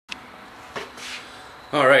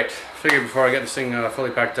Alright, figured before I get this thing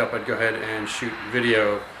fully packed up, I'd go ahead and shoot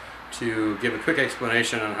video to give a quick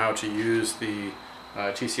explanation on how to use the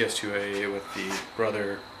TCS2A with the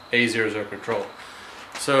Brother A00 control.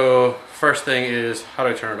 So first thing is, how do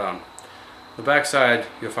I turn it on? The back side,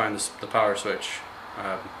 you'll find the power switch.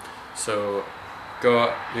 So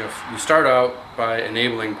you start out by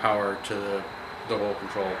enabling power to the whole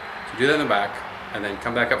control. So do that in the back, and then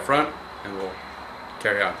come back up front, and we'll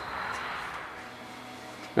carry on.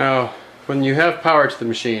 Now, when you have power to the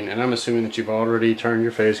machine, and I'm assuming that you've already turned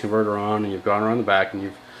your phase converter on and you've gone around the back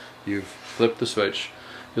and you've flipped the switch,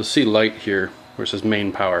 you'll see light here where it says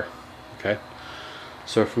main power. Okay,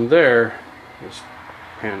 so from there, just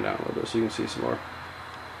pan down a little bit so you can see some more.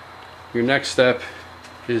 Your next step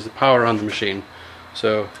is the power on the machine.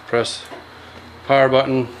 So press power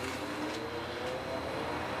button,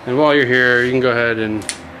 and while you're here, you can go ahead and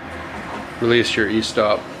release your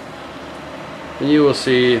e-stop. And you will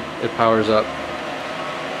see it powers up.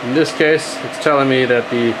 In this case, it's telling me that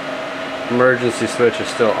the emergency switch is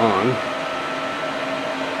still on.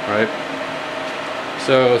 Right?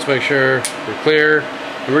 So let's make sure we're clear.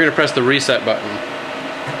 And we're going to press the reset button.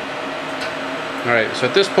 Alright, so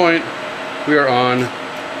at this point, we are on.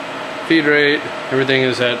 Feed rate, everything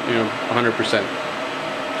is at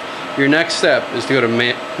 100%. Your next step is to go to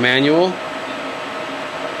manual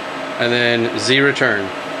and then Z return.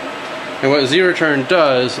 And what Z return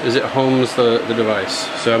does is it homes the device.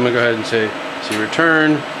 So I'm going to go ahead and say Z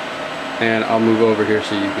return, and I'll move over here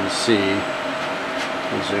so you can see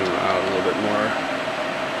and zoom out a little bit more.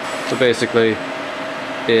 So basically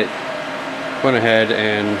it went ahead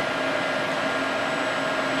and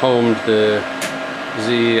homed the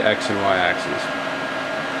Z, X, and Y axes.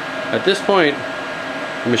 At this point,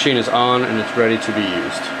 the machine is on and it's ready to be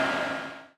used.